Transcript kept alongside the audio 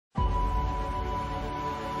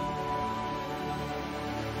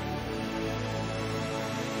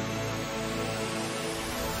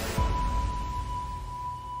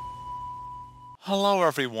Hello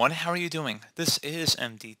everyone, how are you doing? This is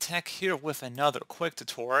MD Tech here with another quick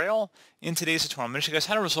tutorial. In today's tutorial, I'm going to show you guys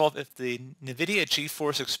how to resolve if the nvidia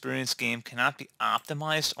GeForce Experience game cannot be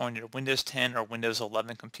optimized on your Windows 10 or Windows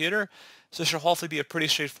 11 computer. So this should hopefully be a pretty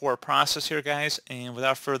straightforward process here, guys, and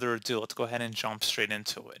without further ado, let's go ahead and jump straight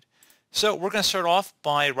into it. So we're going to start off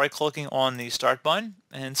by right-clicking on the Start button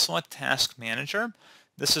and select Task Manager.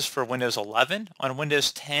 This is for Windows 11. On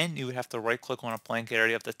Windows 10, you would have to right-click on a blank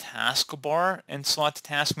area of the taskbar and select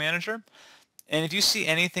Task Manager. And if you see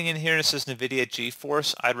anything in here that says NVIDIA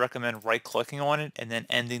GeForce, I'd recommend right-clicking on it and then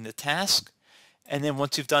ending the task. And then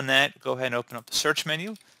once you've done that, go ahead and open up the search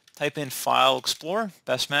menu. Type in File Explorer.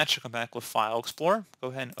 Best match, you'll come back with File Explorer. Go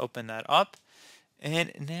ahead and open that up.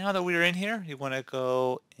 And now that we're in here, you want to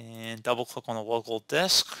go and double-click on the local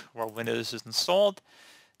disk where Windows is installed.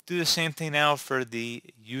 Do the same thing now for the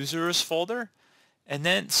users folder, and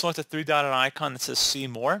then select the three-dotted icon that says see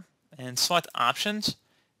more and select options.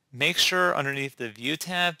 Make sure underneath the view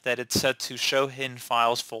tab that it's set to show hidden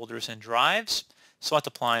files, folders, and drives. Select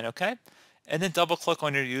apply and OK. And then double click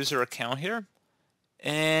on your user account here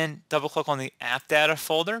and double click on the app data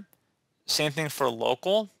folder. Same thing for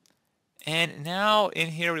local. And now in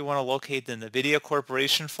here we want to locate the NVIDIA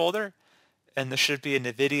Corporation folder. And there should be a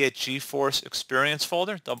NVIDIA GeForce Experience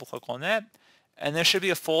folder. Double click on that. And there should be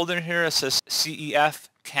a folder in here that says CEF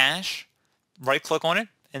cache. Right click on it.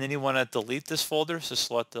 And then you want to delete this folder. So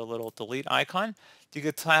select the little delete icon. You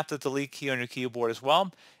can tap the delete key on your keyboard as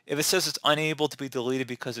well. If it says it's unable to be deleted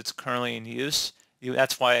because it's currently in use,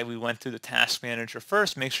 that's why we went through the task manager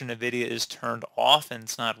first. Make sure NVIDIA is turned off and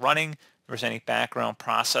it's not running. If there's any background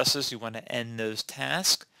processes, you want to end those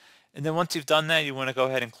tasks. And then once you've done that, you want to go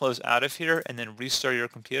ahead and close out of here and then restart your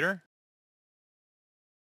computer.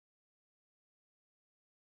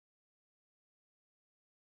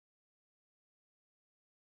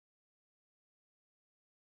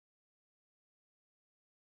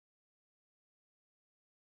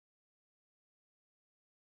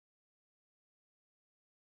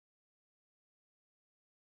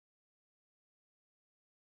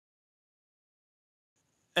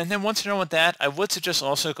 And then once you're done with that, I would suggest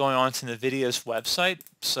also going on to NVIDIA's website.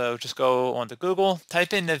 So just go onto Google,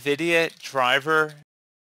 type in NVIDIA driver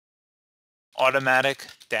automatic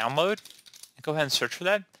download, and go ahead and search for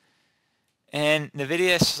that. And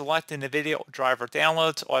NVIDIA, select the NVIDIA driver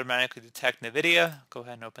download to automatically detect NVIDIA. Go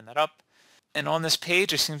ahead and open that up. And on this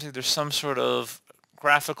page, it seems like there's some sort of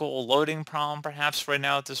graphical loading problem perhaps right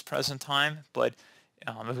now at this present time. But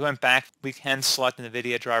if we went back, we can select the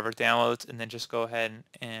NVIDIA driver downloads and then just go ahead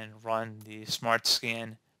and run the Smart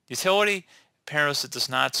Scan utility. Apparently it does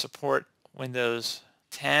not support Windows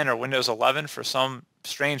 10 or Windows 11 for some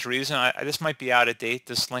strange reason. This might be out of date,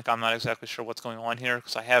 this link. I'm not exactly sure what's going on here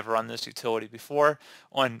because I have run this utility before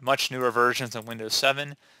on much newer versions of Windows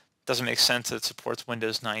 7. Doesn't make sense that it supports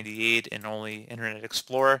Windows 98 and only Internet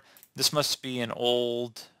Explorer. This must be an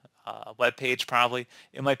old web page probably.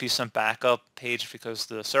 It might be some backup page because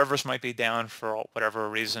the servers might be down for whatever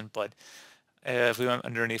reason, but if we went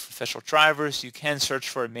underneath official drivers, you can search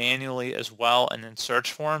for it manually as well and then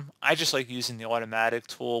search for them. I just like using the automatic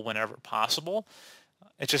tool whenever possible.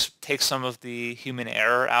 It just takes some of the human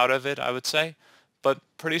error out of it, I would say. But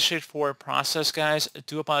pretty straightforward process, guys. I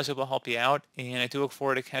do hope I was able to help you out, and I do look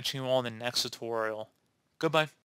forward to catching you all in the next tutorial. Goodbye.